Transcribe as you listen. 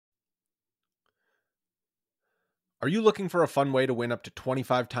Are you looking for a fun way to win up to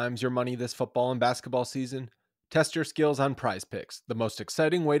 25 times your money this football and basketball season? Test your skills on Prize Picks, the most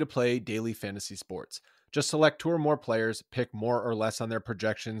exciting way to play daily fantasy sports. Just select 2 or more players, pick more or less on their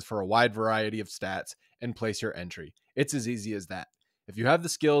projections for a wide variety of stats, and place your entry. It's as easy as that. If you have the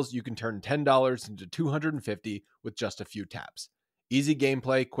skills, you can turn $10 into $250 with just a few taps. Easy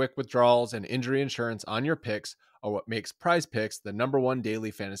gameplay, quick withdrawals, and injury insurance on your picks are what makes Prize Picks the #1 daily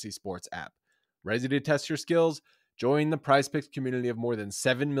fantasy sports app. Ready to test your skills? Join the Prize Picks community of more than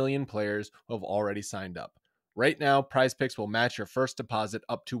 7 million players who have already signed up. Right now, Prize Picks will match your first deposit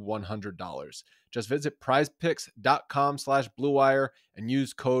up to $100. Just visit prizepicks.com/bluewire and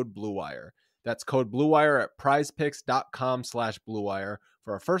use code BLUEWIRE. That's code BLUEWIRE at prizepicks.com/bluewire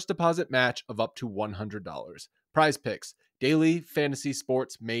for a first deposit match of up to $100. Prize Picks, daily fantasy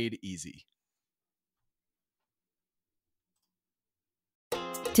sports made easy.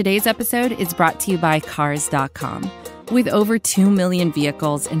 Today's episode is brought to you by Cars.com. With over 2 million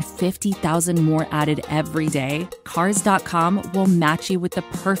vehicles and 50,000 more added every day, Cars.com will match you with the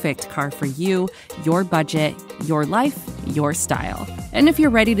perfect car for you, your budget, your life, your style. And if you're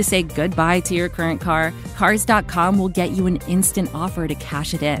ready to say goodbye to your current car, Cars.com will get you an instant offer to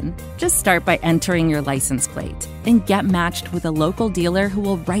cash it in. Just start by entering your license plate and get matched with a local dealer who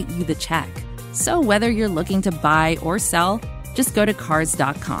will write you the check. So whether you're looking to buy or sell, just go to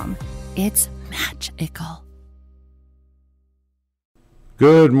Cars.com. It's magical.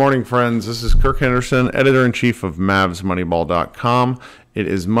 Good morning, friends. This is Kirk Henderson, editor-in-chief of MavsMoneyball.com. It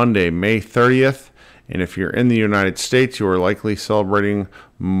is Monday, May 30th, and if you're in the United States, you are likely celebrating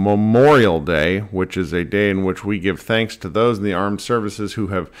Memorial Day, which is a day in which we give thanks to those in the armed services who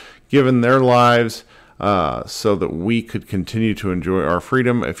have given their lives so that we could continue to enjoy our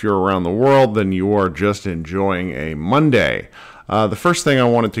freedom. If you're around the world, then you are just enjoying a Monday. The first thing I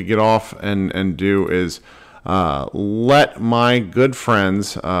wanted to get off and do is let my good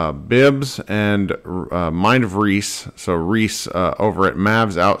friends Bibbs and Mind of Reese, so Reese over at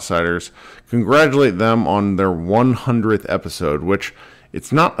Mavs Outsiders, congratulate them on their 100th episode, which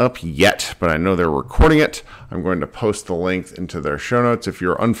it's not up yet, but I know they're recording it. I'm going to post the link into their show notes. If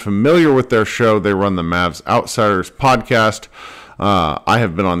you're unfamiliar with their show, they run the Mavs Outsiders podcast. I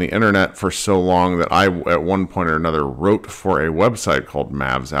have been on the internet for so long that I, at one point or another, wrote for a website called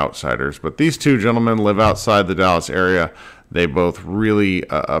Mavs Outsiders. But these two gentlemen live outside the Dallas area. They both really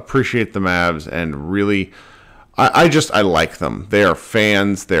appreciate the Mavs and really, I like them. They are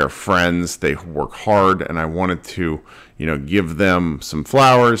fans. They are friends. They work hard, and I wanted to, give them some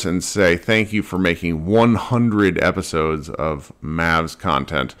flowers and say thank you for making 100 episodes of Mavs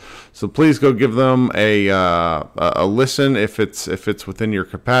content. So please go give them a listen if it's within your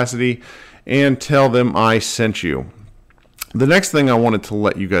capacity, and tell them I sent you. The next thing I wanted to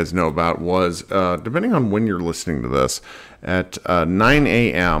let you guys know about was, depending on when you're listening to this, at 9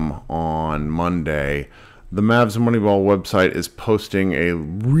 a.m. on Monday, the Mavs Moneyball website is posting a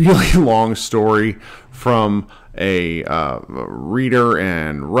really long story from a reader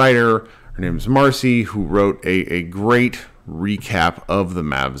and writer. Her name is Marcy, who wrote a great recap of the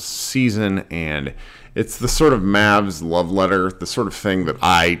Mavs season, and it's the sort of Mavs love letter, the sort of thing that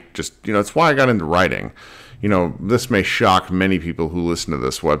I just, it's why I got into writing. This may shock many people who listen to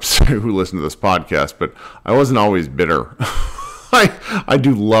this website, who listen to this podcast, but I wasn't always bitter. I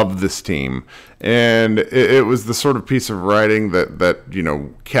do love this team, and it was the sort of piece of writing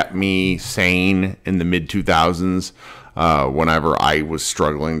that kept me sane in the mid-2000s whenever I was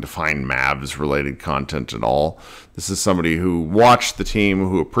struggling to find Mavs-related content at all. This is somebody who watched the team,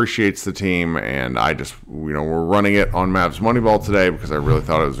 who appreciates the team, and I just, we're running it on Mavs Moneyball today because I really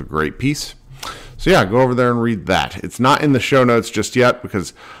thought it was a great piece. So yeah, go over there and read that. It's not in the show notes just yet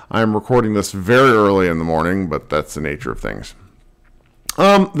because I'm recording this very early in the morning, but that's the nature of things.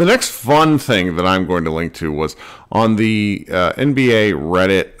 The next fun thing that I'm going to link to was on the NBA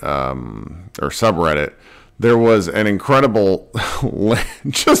Reddit or subreddit. There was an incredible,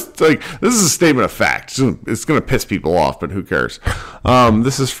 just like, this is a statement of fact. It's going to piss people off, but who cares?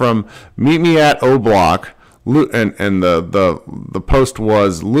 This is from Meet Me at O Block. And the post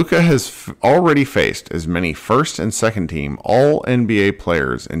was, Luka has already faced as many first and second team all NBA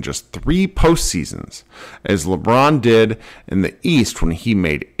players in just 3 postseasons as LeBron did in the East when he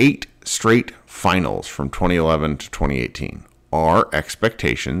made 8 straight finals from 2011 to 2018. Are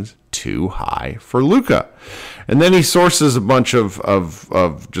expectations too high for Luka? And then he sources a bunch of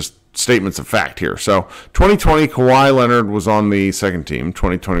just statements of fact here. So 2020, Kawhi Leonard was on the second team.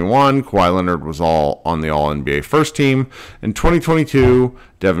 2021, Kawhi Leonard was on the All-NBA first team. In 2022,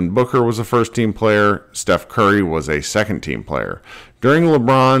 Devin Booker was a first team player. Steph Curry was a second team player. During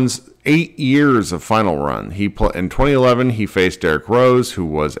LeBron's 8 years of final run. In 2011, he faced Derrick Rose, who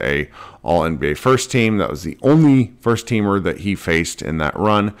was a All-NBA first team. That was the only first teamer that he faced in that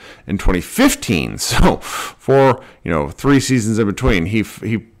run. In 2015, so for 3 seasons in between, he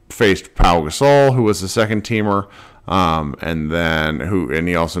faced Pau Gasol, who was a second teamer, and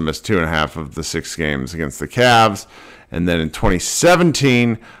he also missed 2.5 of the 6 games against the Cavs. And then in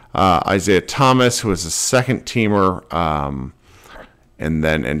 2017, Isaiah Thomas, who was a second teamer. And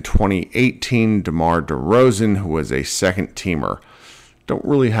then in 2018, DeMar DeRozan, who was a second teamer. Don't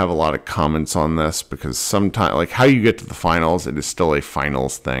really have a lot of comments on this because sometimes, like how you get to the finals, it is still a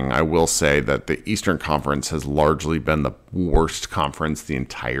finals thing. I will say that the Eastern Conference has largely been the worst conference the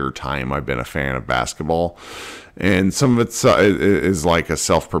entire time I've been a fan of basketball. And some of it is like a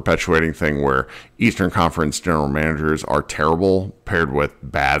self-perpetuating thing where Eastern Conference general managers are terrible paired with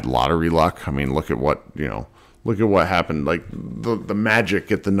bad lottery luck. I mean, look at what happened. Like the Magic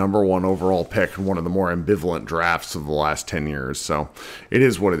get the number 1 overall pick in one of the more ambivalent drafts of the last 10 years. So it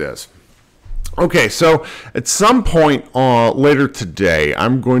is what it is. Okay, so at some point later today,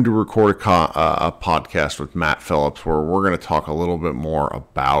 I'm going to record a podcast with Matt Phillips where we're going to talk a little bit more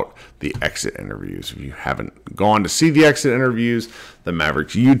about the exit interviews. If you haven't gone to see the exit interviews, the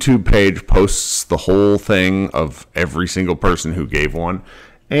Mavericks YouTube page posts the whole thing of every single person who gave one.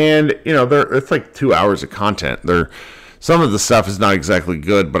 And, it's like 2 hours of content. Some of the stuff is not exactly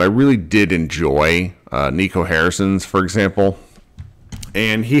good, but I really did enjoy Nico Harrison's, for example.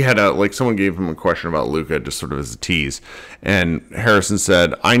 And he had someone gave him a question about Luka just sort of as a tease. And Harrison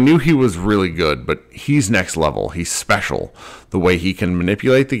said, I knew he was really good, but he's next level. He's special. The way he can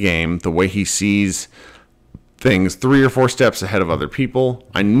manipulate the game, the way he sees things 3 or 4 steps ahead of other people.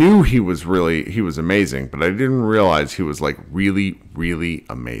 I knew he was amazing, but I didn't realize he was really, really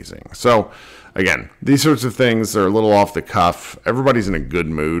amazing. So again, these sorts of things are a little off the cuff. Everybody's in a good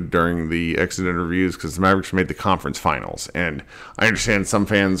mood during the exit interviews because the Mavericks made the conference finals. And I understand some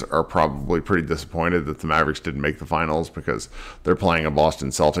fans are probably pretty disappointed that the Mavericks didn't make the finals because they're playing a Boston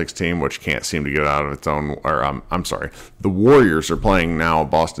Celtics team, which can't seem to get out of its own, the Warriors are playing now a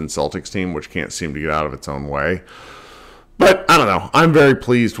Boston Celtics team, which can't seem to get out of its own way. But I don't know. I'm very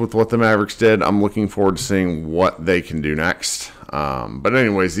pleased with what the Mavericks did. I'm looking forward to seeing what they can do next. But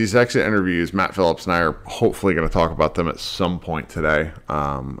anyways, these exit interviews, Matt Phillips and I are hopefully going to talk about them at some point today.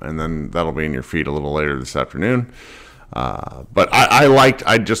 And then that'll be in your feed a little later this afternoon. But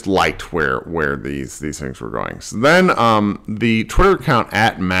I just liked where these things were going. So then the Twitter account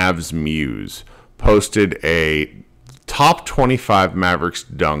at Mavs Muse posted a top 25 Mavericks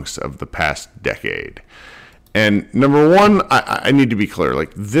dunks of the past decade. And number one, I need to be clear,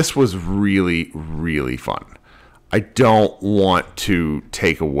 this was really, really fun. I don't want to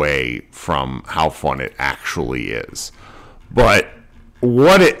take away from how fun it actually is. But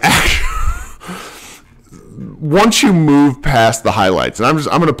what it actually... Once you move past the highlights, and I'm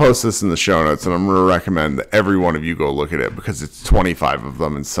going to post this in the show notes, and I'm going to recommend that every one of you go look at it because it's 25 of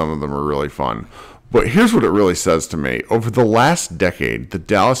them, and some of them are really fun. But here's what it really says to me. Over the last decade, the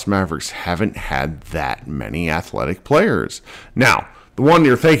Dallas Mavericks haven't had that many athletic players. Now, the one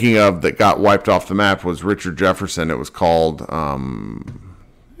you're thinking of that got wiped off the map was Richard Jefferson. It was called,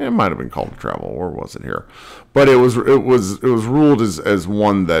 it might have been called travel, or was it here? But it was ruled as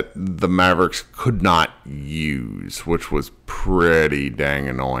one that the Mavericks could not use, which was pretty dang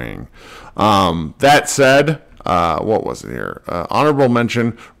annoying. That said, what was it here? Honorable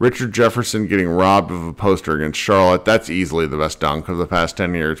mention, Richard Jefferson getting robbed of a poster against Charlotte. That's easily the best dunk of the past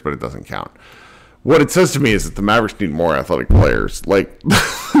 10 years, but it doesn't count. What it says to me is that the Mavericks need more athletic players. The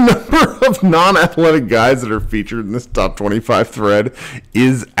number of non-athletic guys that are featured in this top 25 thread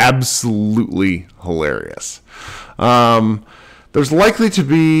is absolutely hilarious. There's likely to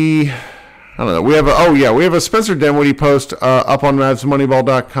be... I don't know. We have a Spencer Dinwiddie post up on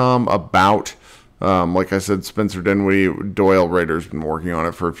MavsMoneyball.com about... like I said, Spencer Dinwiddie, Doyle Rader's been working on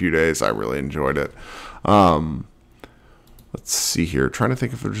it for a few days. I really enjoyed it. Let's see here. Trying to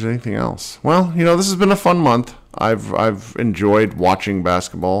think if there's anything else. Well, this has been a fun month. I've enjoyed watching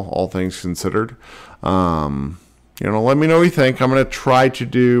basketball, all things considered. Let me know what you think. I'm going to try to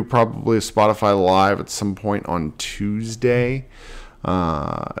do probably a Spotify Live at some point on Tuesday,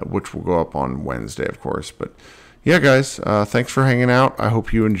 which will go up on Wednesday, of course. But yeah, guys, thanks for hanging out. I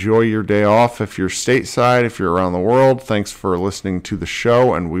hope you enjoy your day off. If you're stateside, if you're around the world, thanks for listening to the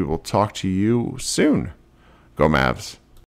show, and we will talk to you soon. Go Mavs.